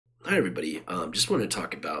Hi, everybody. Just want to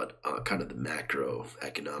talk about kind of the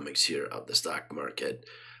macroeconomics here of the stock market,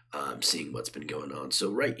 seeing what's been going on. So,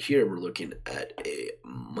 right here, we're looking at a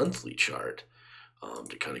monthly chart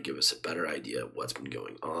to kind of give us a better idea of what's been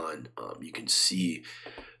going on. You can see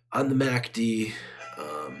on the MACD,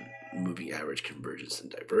 moving average convergence and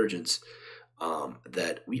divergence,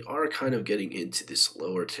 that we are kind of getting into this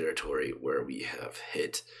lower territory where we have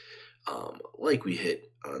hit like we hit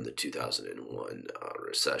on the 2001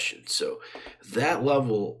 recession. So that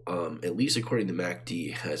level, at least according to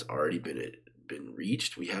MACD, has already been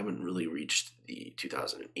reached. We haven't really reached the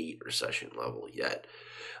 2008 recession level yet,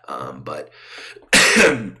 but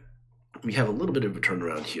we have a little bit of a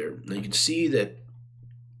turnaround here. Now you can see that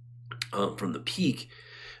from the peak,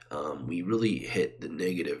 we really hit the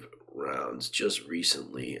negative rounds just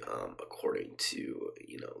recently, according to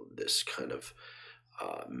this kind of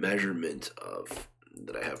measurement of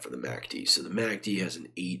that I have for the MACD. So the MACD has an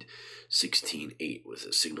 8-16-8 with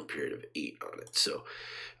a signal period of 8 on it. So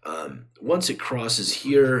once it crosses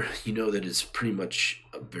here, you know that it's pretty much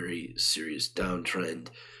a very serious downtrend,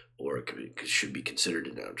 or it should be considered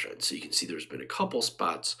a downtrend. So you can see there's been a couple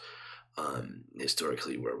spots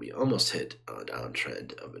historically where we almost hit a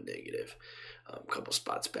downtrend of a negative. A couple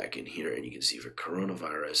spots back in here, and you can see for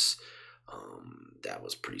coronavirus, that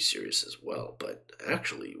was pretty serious as well. But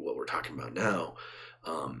actually, what we're talking about now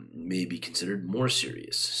may be considered more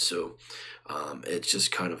serious. So it's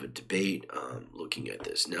just kind of a debate looking at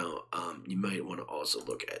this. Now, you might want to also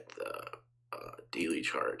look at the daily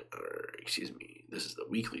chart, or excuse me, this is the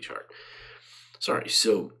weekly chart. Sorry.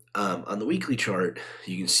 So on the weekly chart,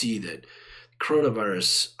 you can see that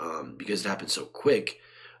coronavirus, because it happened so quick,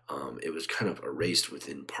 it was kind of erased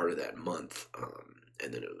within part of that month.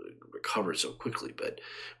 And then it recovered so quickly. But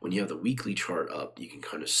when you have the weekly chart up, you can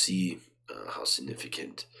kind of see how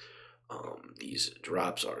significant these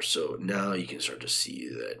drops are. So now you can start to see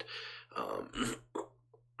that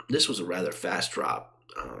this was a rather fast drop,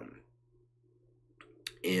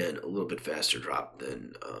 and a little bit faster drop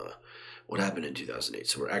than what happened in 2008.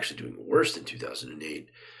 So we're actually doing worse than 2008,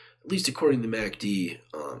 at least according to MACD.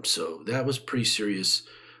 So that was pretty serious.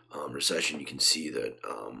 Recession. You can see that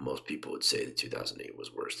most people would say that 2008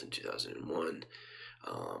 was worse than 2001,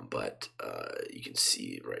 but you can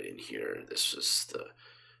see right in here, this was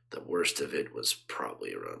the worst of it was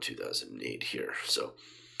probably around 2008 here. So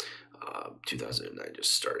 2009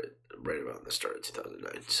 just started right around the start of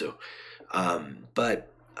 2009. So,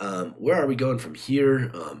 but where are we going from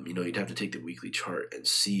here? You'd have to take the weekly chart and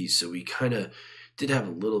see. So we kind of did have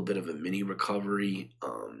a little bit of a mini recovery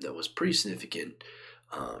that was pretty significant.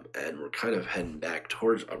 And we're kind of heading back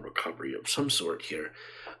towards a recovery of some sort here.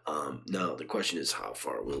 Now, the question is, how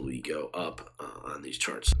far will we go up on these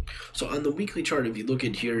charts? So on the weekly chart, if you look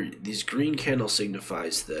at here, this green candle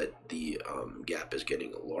signifies that the gap is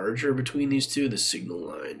getting larger between these two, the signal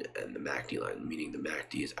line and the MACD line, meaning the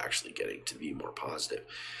MACD is actually getting to be more positive.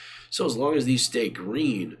 So as long as these stay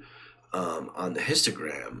green on the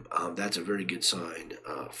histogram, that's a very good sign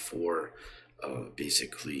for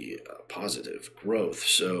basically positive growth.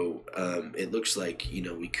 So it looks like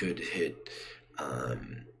we could hit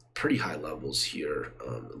pretty high levels here,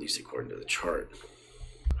 at least according to the chart.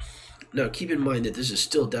 Now keep in mind that this is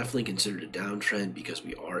still definitely considered a downtrend because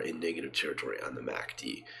we are in negative territory on the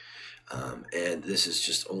MACD, and this is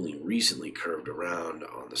just only recently curved around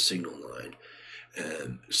on the signal line,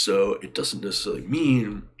 and so it doesn't necessarily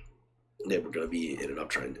mean that we're going to be in an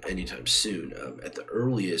uptrend anytime soon. At the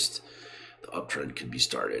earliest the uptrend could be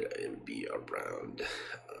started, it would be around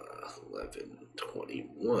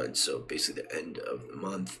 11/21. So basically the end of the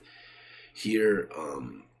month here,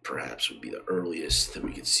 perhaps would be the earliest that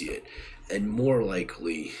we could see it, and more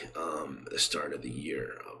likely the start of the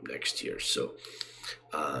year of next year. So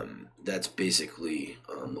that's basically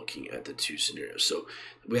looking at the two scenarios. So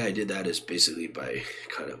the way I did that is basically by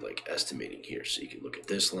kind of like estimating here. So you can look at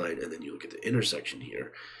this line and then you look at the intersection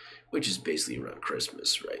here, which is basically around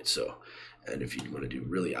Christmas, right? So, and if you want to do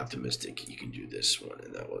really optimistic, you can do this one,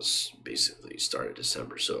 and that was basically started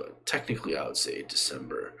December. So technically, I would say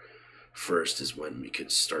December 1st is when we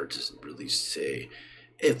could start to really say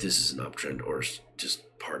if this is an uptrend or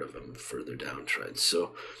just part of a further downtrend.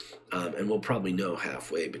 So, and we'll probably know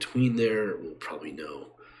halfway between there. We'll probably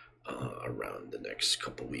know around the next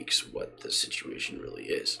couple weeks what the situation really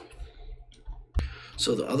is.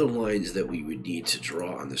 So the other lines that we would need to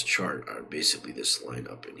draw on this chart are basically this line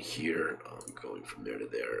up in here, going from there to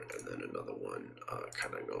there, and then another one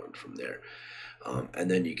kind of going from there. And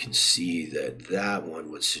then you can see that that one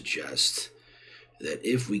would suggest that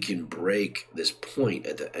if we can break this point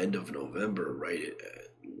at the end of November, right,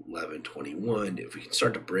 11.21. If we can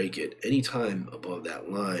start to break it anytime above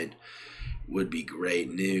that line would be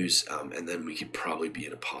great news, and then we could probably be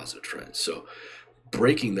in a positive trend. So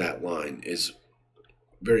breaking that line is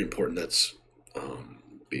very important. That's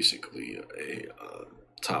basically a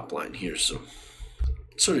top line here. So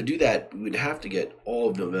to do that, we would have to get all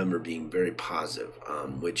of November being very positive,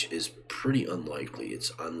 which is pretty unlikely.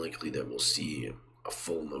 It's unlikely that we'll see a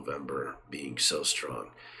full November being so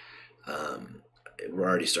strong. We're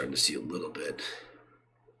already starting to see a little bit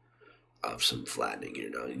of some flattening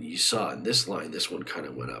here now. And you saw in this line, this one kind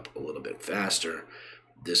of went up a little bit faster.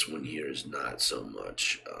 This one here is not so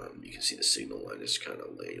much. You can see the signal line is kind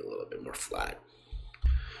of laying a little bit more flat.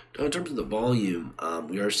 Now, in terms of the volume,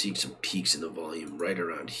 we are seeing some peaks in the volume right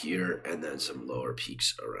around here, and then some lower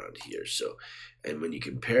peaks around here. So, and when you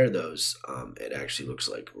compare those, it actually looks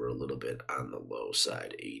like we're a little bit on the low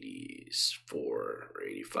side, 84 or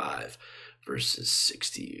 85 versus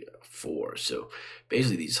 64. So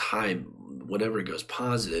basically these high, whenever it goes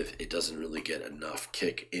positive, it doesn't really get enough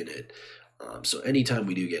kick in it. So anytime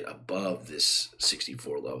we do get above this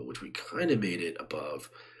 64 level, which we kind of made it above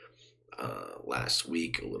last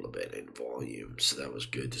week a little bit in volume, so that was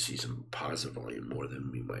good to see some positive volume, more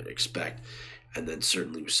than we might expect. And then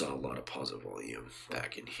certainly we saw a lot of positive volume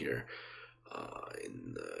back in here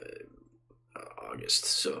in August.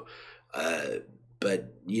 So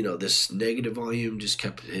but you know, this negative volume just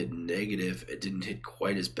kept hitting negative. It didn't hit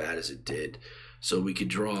quite as bad as it did, so we could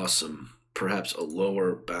draw some, perhaps a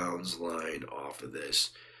lower bounds line off of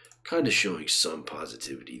this, kind of showing some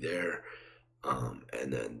positivity there.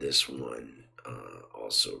 And then this one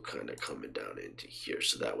also kind of coming down into here.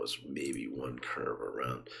 So that was maybe one curve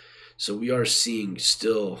around. So we are seeing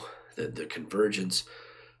still that the convergence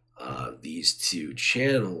of these two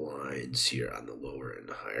channel lines here on the lower and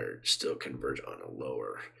the higher still converge on a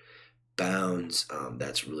lower bounds.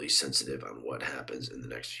 That's really sensitive on what happens in the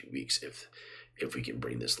next few weeks if we can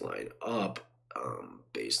bring this line up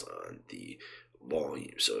based on the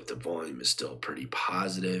volume. So if the volume is still pretty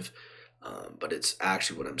positive, but it's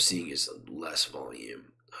actually, what I'm seeing is less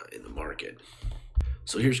volume in the market.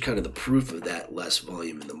 So here's kind of the proof of that less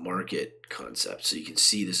volume in the market concept. So you can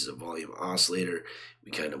see this is a volume oscillator.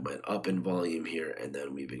 We kind of went up in volume here, and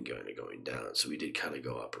then we've been kind of going down. So we did kind of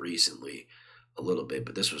go up recently a little bit,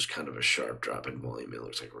 but this was kind of a sharp drop in volume. It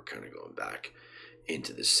looks like we're kind of going back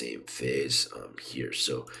into the same phase here.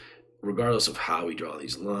 So regardless of how we draw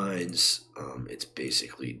these lines, it's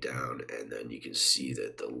basically down, and then you can see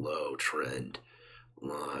that the low trend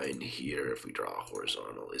line here, if we draw a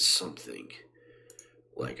horizontal, is something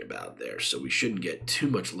like about there. So we shouldn't get too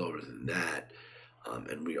much lower than that,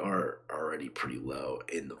 and we are already pretty low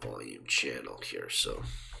in the volume channel here. So,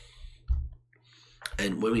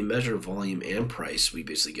 and when we measure volume and price, we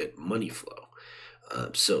basically get money flow.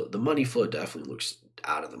 So the money flow definitely looks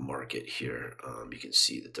out of the market here. You can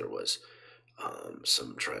see that there was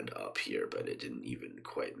some trend up here, but it didn't even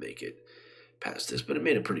quite make it past this, but it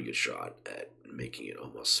made a pretty good shot at making it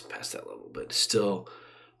almost past that level, but still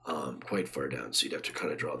quite far down. So you'd have to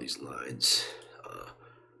kind of draw these lines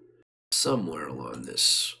somewhere along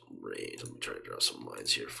this range. Let me try to draw some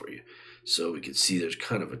lines here for you. So we can see there's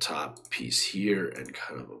kind of a top piece here and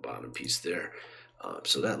kind of a bottom piece there.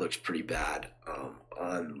 So that looks pretty bad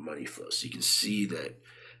on money flow. So you can see that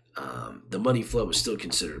the money flow was still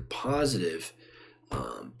considered positive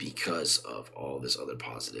because of all this other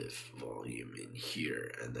positive volume in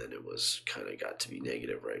here, and then it was kind of got to be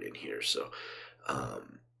negative right in here. So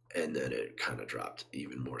and then it kind of dropped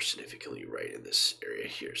even more significantly right in this area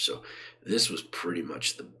here. So this was pretty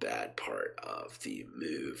much the bad part of the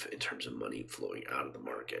move in terms of money flowing out of the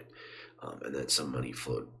market. And then some money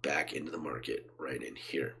flowed back into the market right in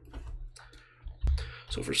here.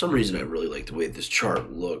 So for some reason, I really like the way this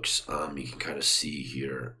chart looks. You can kind of see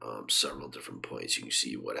here several different points. You can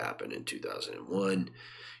see what happened in 2001. You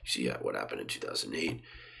see what happened in 2008.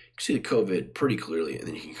 You can see the COVID pretty clearly, and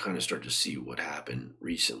then you can kind of start to see what happened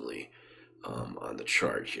recently on the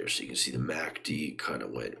chart here. So you can see the MACD kind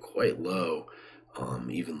of went quite low,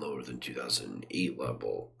 even lower than 2008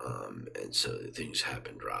 level, and so things have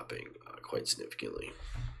been dropping quite significantly.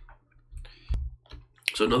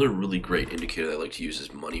 So another really great indicator that I like to use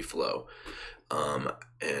is money flow,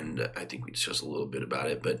 and I think we discussed a little bit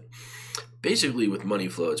about it, but basically with money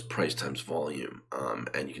flow, it's price times volume,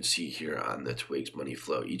 and you can see here on the Twigs money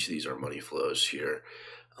flow, each of these are money flows here.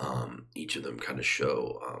 Each of them kind of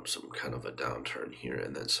show some kind of a downturn here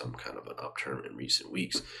and then some kind of an upturn in recent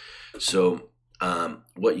weeks. So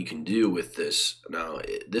what you can do with this now,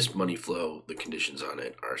 this money flow, the conditions on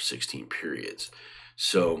it are 16 periods.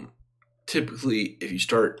 So typically, if you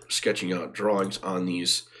start sketching out drawings on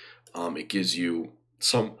these, It gives you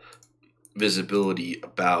some visibility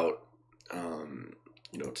about,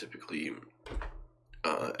 typically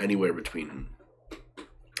anywhere between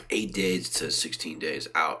 8 days to 16 days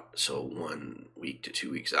out, so 1 week to 2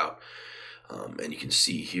 weeks out. And you can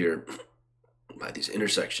see here by these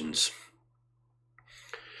intersections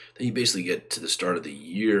that you basically get to the start of the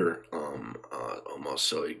year almost,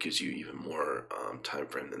 so it gives you even more time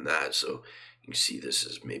frame than that. So you can see this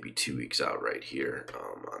is maybe 2 weeks out right here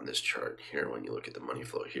on this chart here when you look at the money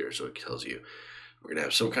flow here. So it tells you we're going to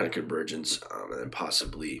have some kind of convergence and then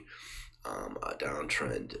possibly a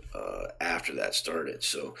downtrend after that started.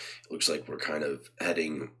 So it looks like we're kind of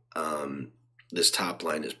heading, this top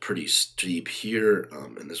line is pretty steep here,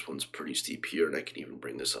 and this one's pretty steep here, and I can even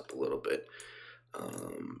bring this up a little bit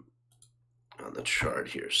on the chart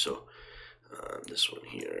here. So this one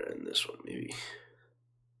here and this one maybe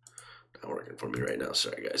not working for me right now,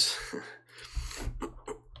 sorry guys.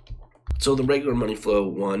 So the regular money flow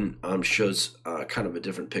one shows kind of a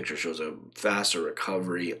different picture, shows a faster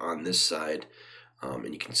recovery on this side,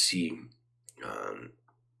 and you can see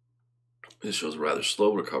this shows a rather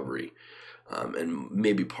slow recovery, and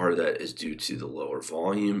maybe part of that is due to the lower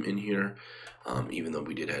volume in here, even though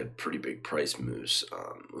we did have pretty big price moves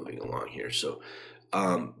moving along here. So,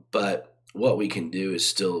 but what we can do is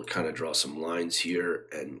still kind of draw some lines here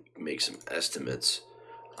and make some estimates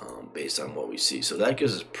based on what we see. So that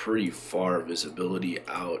gives us pretty far visibility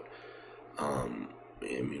out. I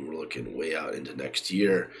mean, we're looking way out into next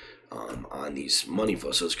year on these money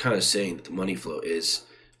flows. So it's kind of saying that the money flow is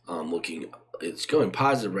it's going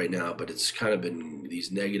positive right now, but it's kind of been,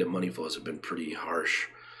 these negative money flows have been pretty harsh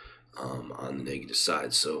on the negative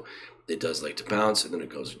side. So it does like to bounce and then it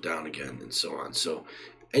goes down again and so on. So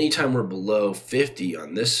anytime we're below 50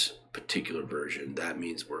 on this particular version, that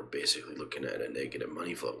means we're basically looking at a negative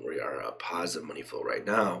money flow. We are a positive money flow right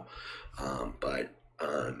now, but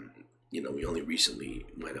we only recently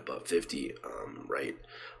went above 50 right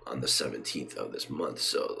on the 17th of this month,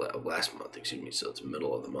 so last month, excuse me, so it's the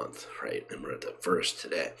middle of the month, right, and we're at the first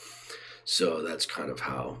today. So that's kind of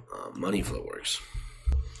how money flow works.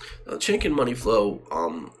 Now, Chaikin money flow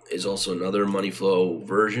is also another money flow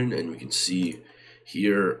version, and we can see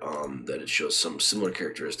here that it shows some similar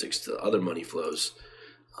characteristics to other money flows,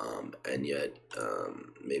 and yet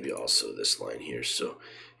maybe also this line here. So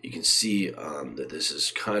you can see that this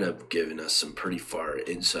is kind of giving us some pretty far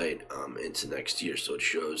insight into next year. So it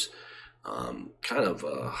shows kind of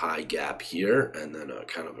a high gap here and then a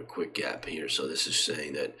kind of a quick gap here. So this is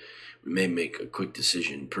saying that we may make a quick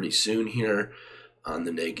decision pretty soon here on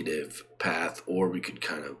the negative path, or we could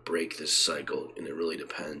kind of break this cycle, and it really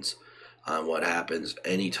depends on what happens.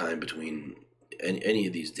 Anytime between any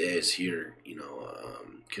of these days here,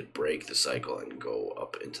 could break the cycle and go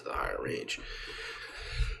up into the higher range.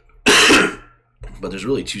 But there's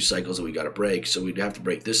really two cycles that we got to break, so we'd have to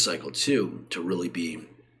break this cycle too to really be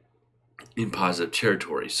in positive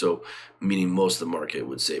territory. So meaning most of the market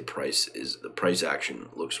would say the price action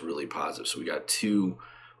looks really positive. So we got two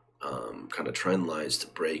kind of trend lines to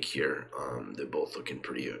break here. They're both looking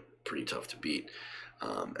pretty tough to beat.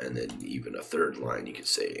 And then even a third line you could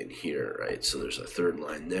say in here, right? So there's a third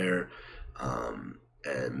line there,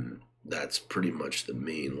 and that's pretty much the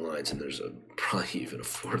main lines, and there's probably even a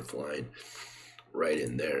fourth line right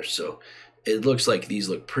in there. So it looks like these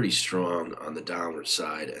look pretty strong on the downward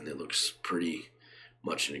side, and it looks pretty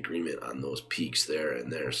much in agreement on those peaks there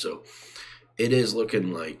and there. So it is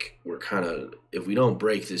looking like we're kind of, if we don't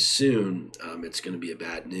break this soon, it's going to be a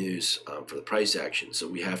bad news for the price action. So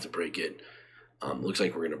we have to break it. Looks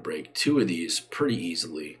like we're going to break two of these pretty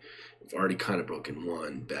easily. We've already kind of broken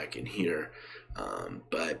one back in here,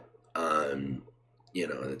 but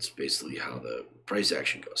that's basically how the price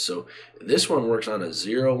action goes. So this one works on a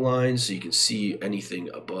zero line, so you can see anything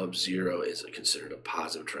above zero is considered a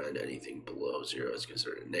positive trend. Anything below zero is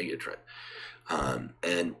considered a negative trend.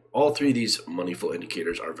 And all three of these money flow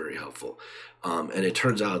indicators are very helpful. And it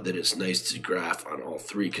turns out that it's nice to graph on all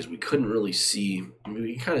three because we couldn't really see,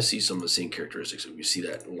 we can kind of see some of the same characteristics. We see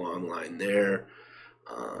that long line there,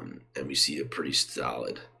 and we see a pretty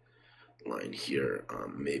solid line here,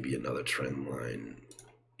 maybe another trend line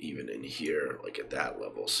even in here, like at that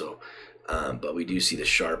level. So, but we do see the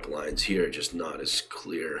sharp lines here, just not as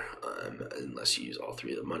clear unless you use all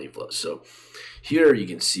three of the money flows. So here you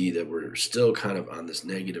can see that we're still kind of on this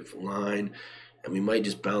negative line, and we might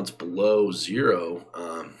just bounce below zero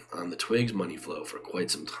on the Twigs money flow for quite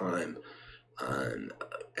some time.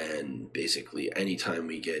 And basically anytime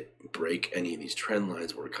we break any of these trend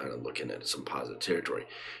lines, we're kind of looking at some positive territory.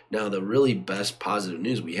 Now the really best positive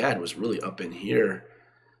news we had was really up in here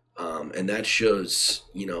And that shows,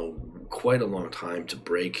 quite a long time to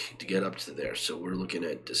break to get up to there. So we're looking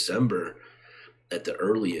at December at the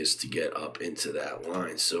earliest to get up into that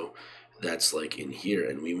line. So that's like in here,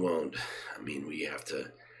 and we won't. I mean, we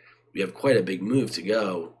have quite a big move to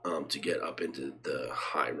go to get up into the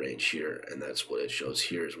high range here, and that's what it shows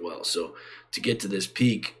here as well. So to get to this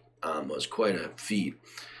peak was quite a feat,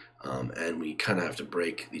 and we kind of have to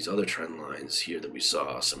break these other trend lines here that we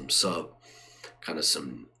saw, some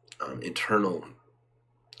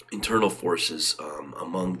internal forces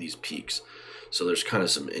among these peaks. So there's kind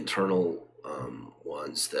of some internal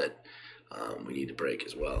ones that we need to break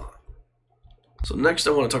as well. So next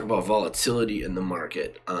I want to talk about volatility in the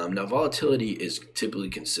market. Now volatility is typically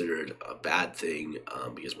considered a bad thing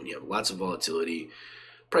because when you have lots of volatility,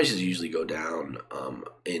 prices usually go down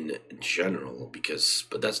in general,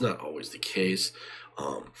 but that's not always the case.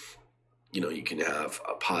 You can have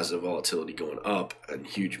a positive volatility going up and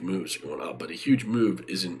huge moves going up, but a huge move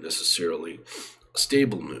isn't necessarily a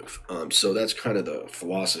stable move. So that's kind of the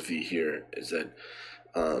philosophy here, is that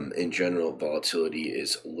in general, volatility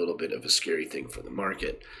is a little bit of a scary thing for the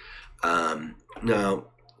market. Now,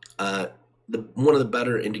 one of the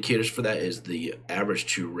better indicators for that is the average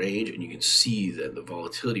true range, and you can see that the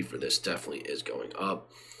volatility for this definitely is going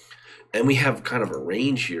up. And we have kind of a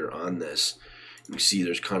range here on this. You can see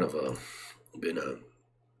there's kind of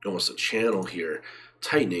almost a channel here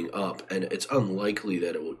tightening up, and it's unlikely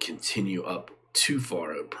that it will continue up too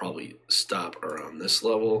far. It would probably stop around this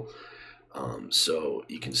level. So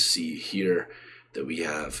you can see here that we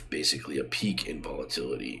have basically a peak in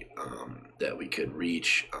volatility that we could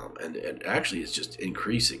reach, and it actually is just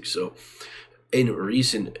increasing. So in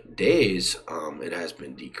recent days, it has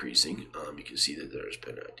been decreasing. You can see that there's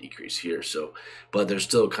been a decrease here. But there's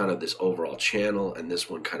still kind of this overall channel, and this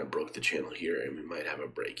one kind of broke the channel here, and we might have a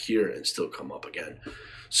break here and still come up again.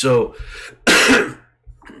 So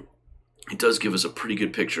it does give us a pretty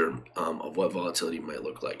good picture of what volatility might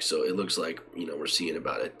look like. So it looks like, we're seeing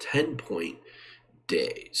about a 10-point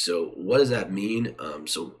day. So what does that mean?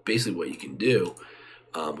 So basically what you can do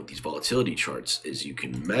with these volatility charts is you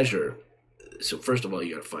can measure. So first of all,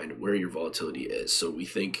 you got to find where your volatility is. So we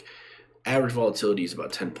think average volatility is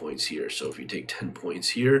about 10 points here. So if you take 10 points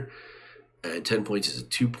here, and 10 points is a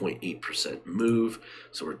 2.8% move.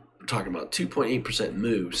 So we're talking about 2.8%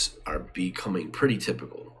 moves are becoming pretty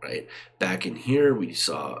typical, right? Back in here, we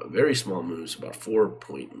saw very small moves, about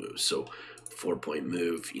 4-point moves. So 4-point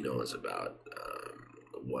move, is about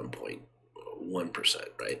 1.1%,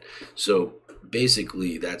 right? So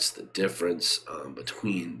basically, that's the difference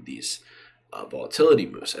between these volatility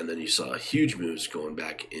moves. And then you saw huge moves going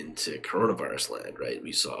back into coronavirus land, right?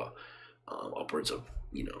 We saw upwards of,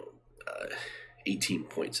 18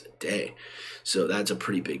 points a day. So that's a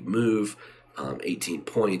pretty big move. 18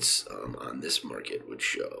 points on this market would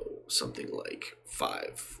show something like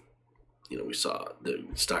 5. We saw the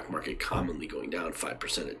stock market commonly going down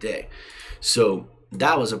 5% a day. So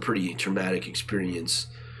that was a pretty traumatic experience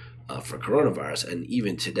for coronavirus. And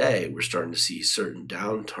even today, we're starting to see certain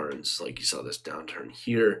downturns. Like you saw this downturn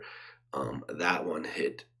here. That one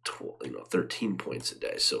hit 13 points a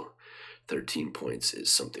day. So 13 points is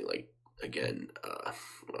something like, again,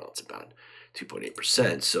 it's about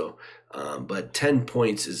 2.8%. So, but 10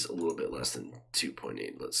 points is a little bit less than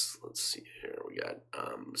 2.8. Let's see here. We got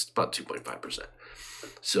it's about 2.5%.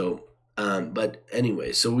 So, but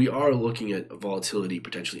anyway, so we are looking at volatility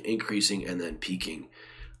potentially increasing and then peaking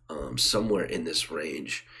somewhere in this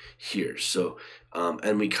range here. So,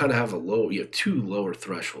 and we kind of have we have two lower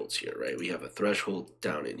thresholds here, right? We have a threshold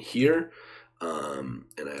down in here.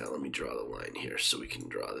 Let me draw the line here so we can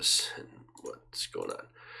draw this and what's going on.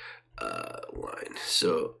 Line.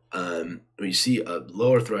 So we see a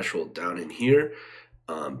lower threshold down in here,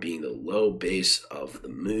 being the low base of the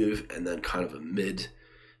move, and then kind of a mid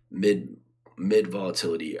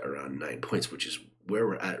volatility around 9 points, which is where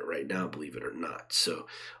we're at right now, believe it or not. So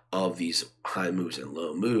of these high moves and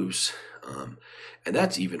low moves, and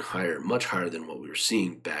that's even higher, much higher than what we were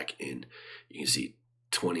seeing back in, you can see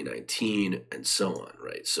 2019 and so on,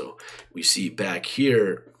 right? So we see back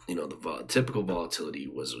here, the typical volatility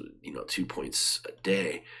was 2 points a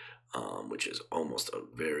day, which is almost a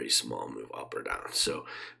very small move up or down. So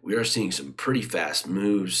we are seeing some pretty fast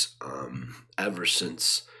moves ever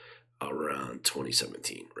since around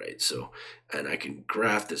 2017, right? So, and I can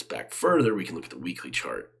graph this back further. We can look at the weekly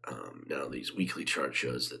chart. Now these weekly chart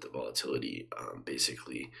shows that the volatility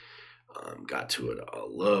basically got to a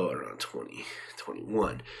low around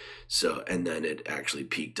 2021. So, and then it actually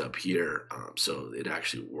peaked up here. So it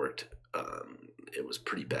actually worked. It was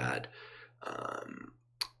pretty bad.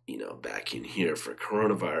 back in here for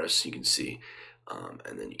coronavirus, you can see,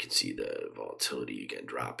 and then you can see the volatility again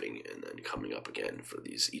dropping and then coming up again for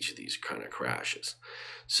each of these kind of crashes.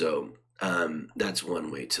 So that's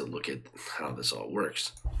one way to look at how this all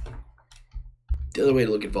works. The other way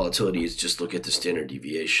to look at volatility is just look at the standard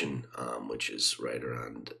deviation, which is right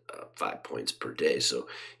around 5 points per day. So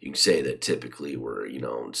you can say that typically we're,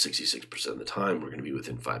 66% of the time we're going to be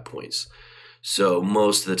within 5 points. So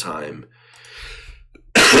most of the time,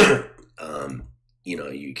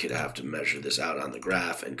 you could have to measure this out on the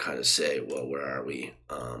graph and kind of say, well, where are we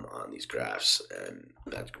on these graphs? And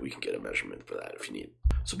that we can get a measurement for that if you need.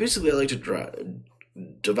 So basically, I like to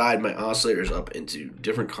divide my oscillators up into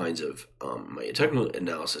different kinds of my technical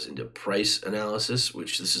analysis into price analysis,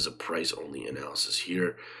 which this is a price only analysis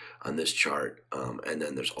here on this chart. And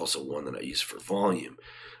then there's also one that I use for volume.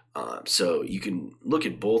 So you can look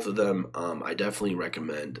at both of them. I definitely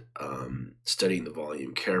recommend studying the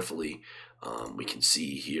volume carefully. We can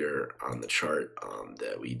see here on the chart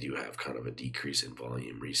that we do have kind of a decrease in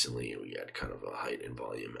volume recently. We had kind of a height in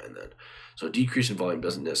volume, and then so a decrease in volume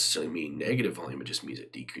doesn't necessarily mean negative volume. It just means a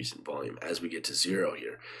decrease in volume as we get to zero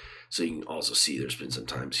here. So you can also see there's been some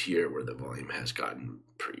times here where the volume has gotten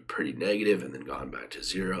pretty negative and then gone back to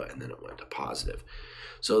zero, and then it went to positive.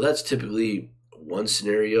 So that's typically one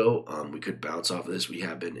scenario. We could bounce off of this. We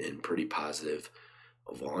have been in pretty positive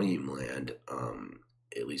volume land,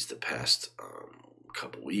 at least the past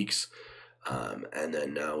couple weeks. And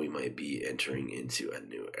then now we might be entering into a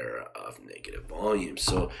new era of negative volume.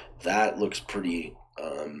 So that looks pretty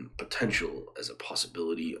potential as a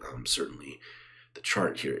possibility. Certainly the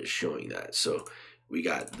chart here is showing that. So we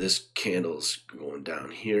got this candles going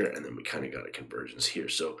down here, and then we kind of got a convergence here.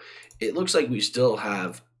 So it looks like we still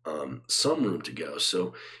have some room to go.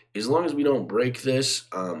 So as long as we don't break this,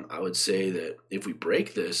 I would say that if we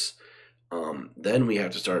break this, then we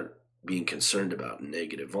have to start being concerned about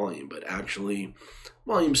negative volume. But actually,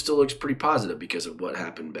 volume still looks pretty positive because of what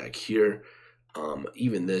happened back here.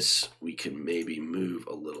 Even this, we can maybe move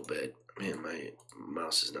a little bit. Man, my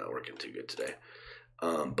mouse is not working too good today.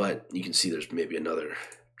 But you can see there's maybe another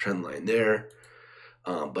trend line there.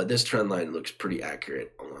 But this trend line looks pretty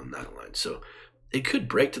accurate along that line. So it could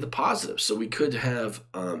break to the positive. So we could have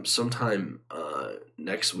sometime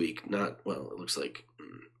next week, it looks like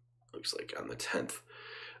on the 10th.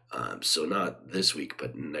 So not this week,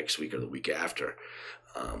 but next week or the week after,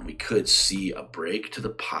 we could see a break to the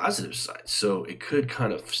positive side. So it could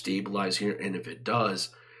kind of stabilize here. And if it does,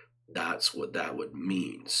 that's what that would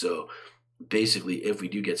mean. So basically, if we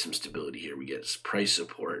do get some stability here, we get price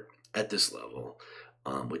support at this level,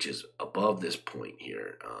 which is above this point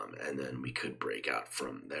here, and then we could break out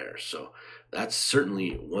from there. So that's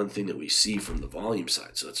certainly one thing that we see from the volume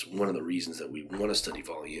side. So that's one of the reasons that we want to study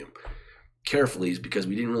volume carefully, is because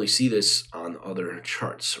we didn't really see this on other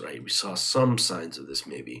charts, right? We saw some signs of this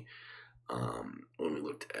maybe when we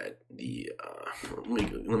looked at the,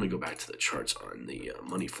 let me go back to the charts on the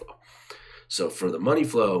money flow. So for the money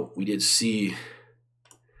flow, we did see,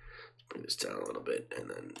 let's bring this down a little bit and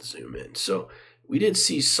then zoom in. So we did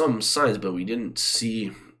see some signs, but we didn't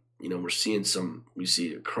see, we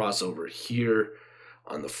see a crossover here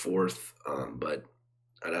on the 4th, but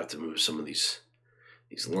I'd have to move some of these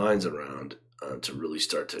lines around to really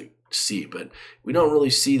start to see. But we don't really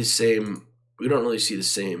see the same,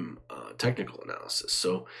 technical analysis.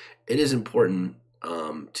 So it is important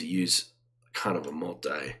to use kind of a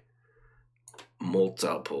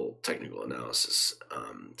multiple technical analysis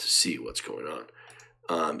to see what's going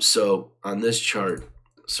on. So on this chart,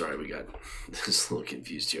 sorry, we got this a little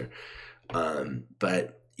confused here.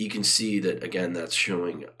 But you can see that, again, that's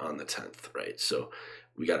showing on the 10th, right? So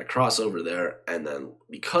we got a crossover there, and then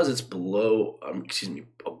because it's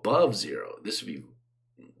above zero, this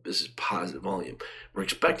is positive volume. We're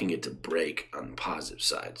expecting it to break on the positive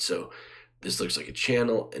side. So this looks like a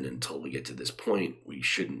channel, and until we get to this point, we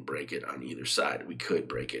shouldn't break it on either side. We could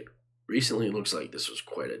break it. Recently, it looks like this was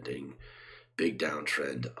quite a big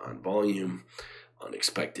downtrend on volume,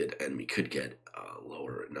 unexpected, and we could get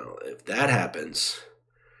lower. Now, if that happens,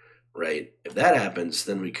 right? If that happens,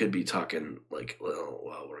 then we could be talking like,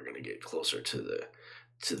 well, we're going to get closer to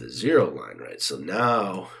the zero line, right? So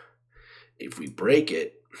now, if we break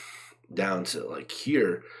it down to like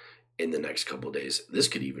here in the next couple of days, this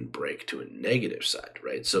could even break to a negative side,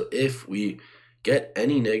 right? So if we get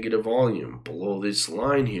any negative volume below this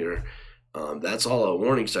line here, that's all a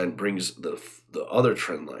warning sign, brings the other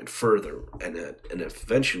trend line further, and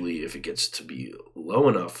eventually, if it gets to be low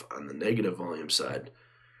enough on the negative volume side,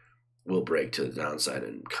 we'll break to the downside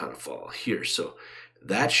and kind of fall here. So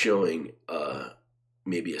that's showing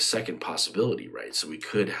maybe a second possibility, right? So we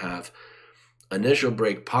could have initial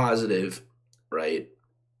break positive, right?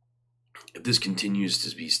 If this continues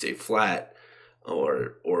to stay flat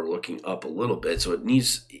or looking up a little bit, so it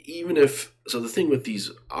needs, even if, so the thing with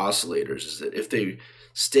these oscillators is that if they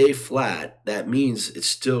stay flat, that means it's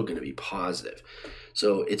still going to be positive.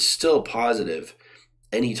 So it's still positive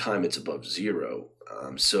anytime it's above zero.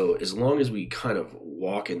 So as long as we kind of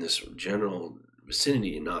walk in this general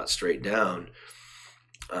vicinity and not straight down,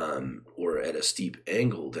 or at a steep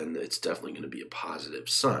angle, then it's definitely going to be a positive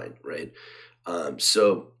sign, right?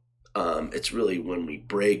 It's really when we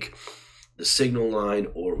break the signal line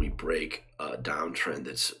or we break a downtrend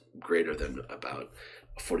that's greater than about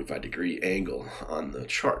a 45-degree angle on the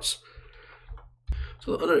charts.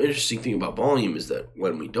 So the other interesting thing about volume is that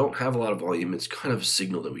when we don't have a lot of volume, it's kind of a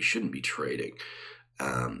signal that we shouldn't be trading,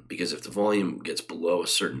 because if the volume gets below a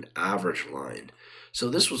certain average line, so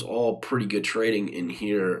this was all pretty good trading in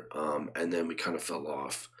here, and then we kind of fell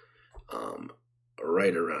off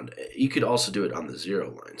right around. You could also do it on the zero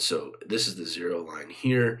line. So this is the zero line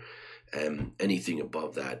here, and anything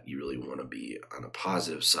above that, you really want to be on a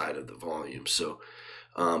positive side of the volume. So,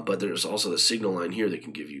 but there's also the signal line here that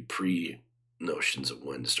can give you pre-notions of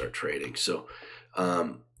when to start trading. So,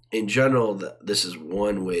 in general, this is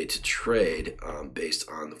one way to trade based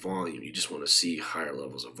on the volume. You just want to see higher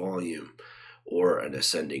levels of volume or an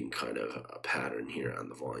ascending kind of a pattern here on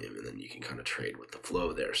the volume, and then you can kind of trade with the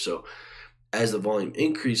flow there. So as the volume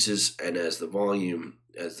increases and as the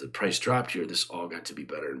price dropped here, this all got to be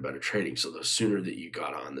better and better trading. So the sooner that you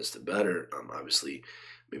got on this, the better. Obviously,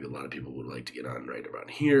 maybe a lot of people would like to get on right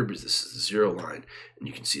around here because this is the zero line, and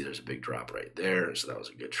you can see there's a big drop right there. So that was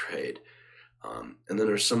a good trade. And then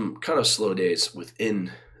there's some kind of slow days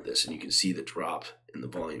within this, and you can see the drop in the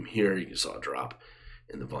volume here. You saw a drop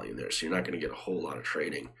in the volume there. So you're not going to get a whole lot of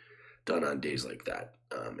trading done on days like that.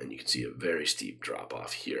 And you can see a very steep drop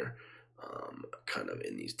off here, kind of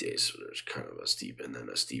in these days. So there's kind of a steep and then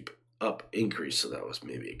a steep up increase. So that was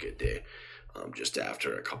maybe a good day, just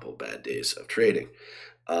after a couple of bad days of trading.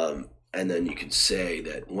 And then you can say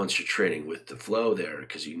that once you're trading with the flow there,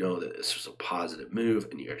 because you know that this was a positive move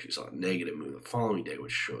and you actually saw a negative move the following day,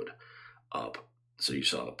 which showed up. So you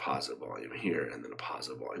saw a positive volume here and then a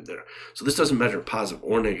positive volume there. So this doesn't measure positive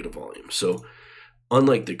or negative volume. So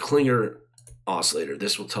unlike the Klinger oscillator,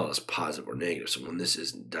 this will tell us positive or negative. So when this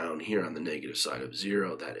is down here on the negative side of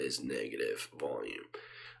zero, that is negative volume.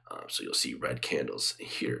 So you'll see red candles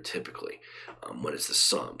here typically when it's the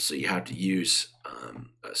sum. So you have to use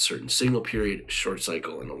a certain signal period, a short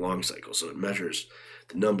cycle, and a long cycle. So it measures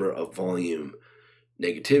the number of volume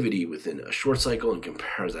negativity within a short cycle and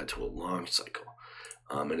compares that to a long cycle.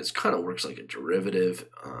 And it kind of works like a derivative,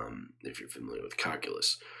 if you're familiar with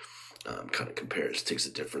calculus. Kind of compares, takes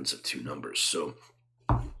the difference of two numbers. So,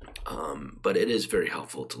 but it is very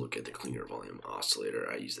helpful to look at the Klinger volume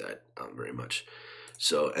oscillator. I use that very much.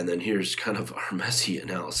 So, and then here's kind of our messy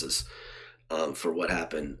analysis for what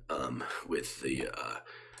happened with the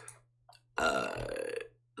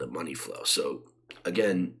money flow. So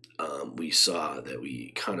again, we saw that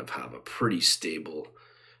we kind of have a pretty stable.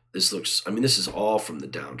 This is all from the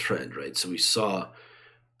downtrend, right? So we saw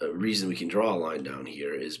a reason we can draw a line down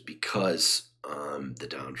here is because the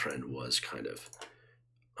downtrend was kind of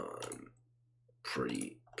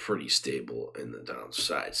pretty stable in the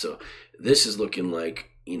downside. So this is looking like,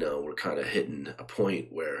 we're kind of hitting a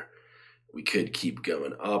point where we could keep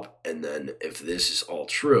going up. And then if this is all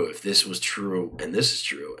true, if this was true and this is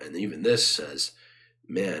true, and even this says,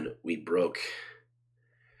 man, we broke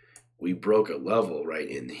a level right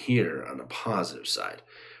in here on the positive side.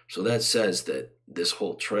 So that says that this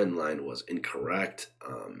whole trend line was incorrect.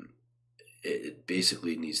 It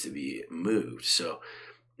basically needs to be moved. So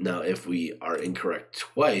now if we are incorrect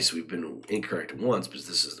twice, we've been incorrect once because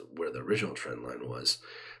this is where the original trend line was.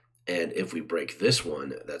 And if we break this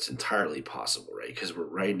one, that's entirely possible, right? Because we're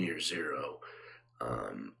right near zero,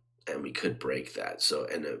 and we could break that. So,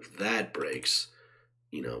 and if that breaks,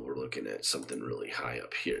 we're looking at something really high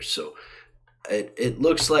up here. So it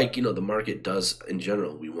looks like, the market does, in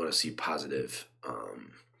general, we want to see positive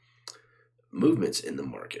movements in the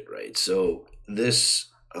market, right? So this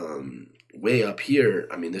way up here,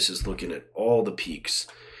 this is looking at all the peaks,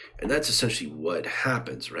 and that's essentially what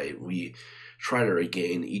happens, right? We try to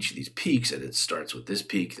regain each of these peaks, and it starts with this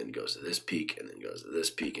peak, then goes to this peak, and then goes to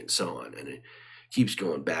this peak, and so on. And it keeps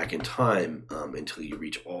going back in time until you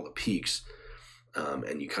reach all the peaks.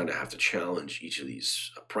 And you kind of have to challenge each of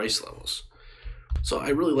these price levels. So I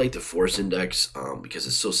really like the force index because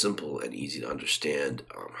it's so simple and easy to understand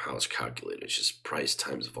how it's calculated. It's just price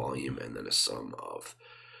times volume and then a sum of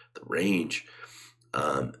the range.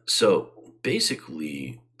 So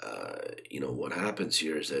basically, what happens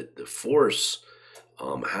here is that the force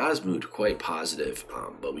has moved quite positive,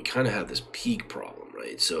 but we kind of have this peak problem,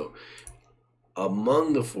 right? So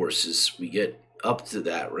among the forces, we get up to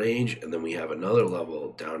that range, and then we have another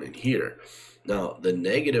level down in here. Now, the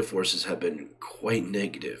negative forces have been quite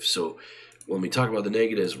negative. So when we talk about the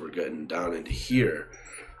negatives, we're getting down into here,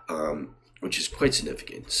 which is quite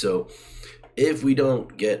significant. So if we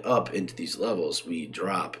don't get up into these levels, we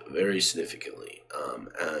drop very significantly,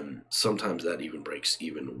 and sometimes that even breaks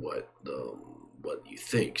even what you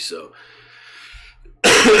think. So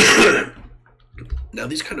now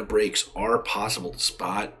these kind of breaks are possible to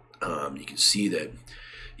spot. You can see that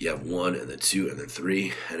you have one and then two and then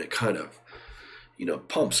three, and it kind of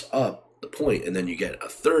pumps up the point, and then you get a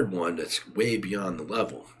third one that's way beyond the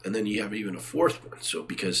level, and then you have even a fourth one. So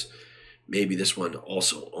because maybe this one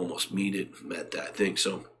also almost met that thing.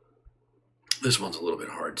 So this one's a little bit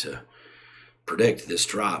hard to predict, this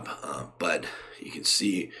drop, but you can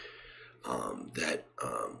see that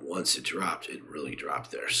once it dropped, it really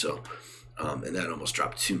dropped there. So and that almost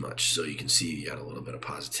dropped too much. So you can see you had a little bit of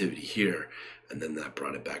positivity here, and then that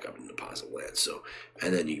brought it back up into positive land. So,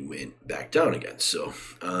 and then you went back down again. So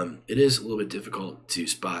it is a little bit difficult to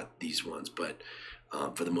spot these ones, but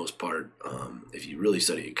for the most part, if you really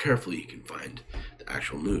study it carefully, you can find the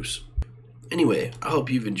actual moves. Anyway, I hope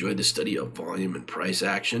you've enjoyed the study of volume and price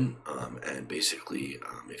action. And basically,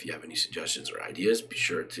 if you have any suggestions or ideas, be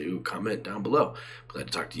sure to comment down below. I'm glad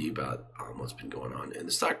to talk to you about what's been going on in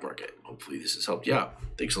the stock market. Hopefully this has helped you out.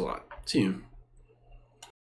 Thanks a lot. See you.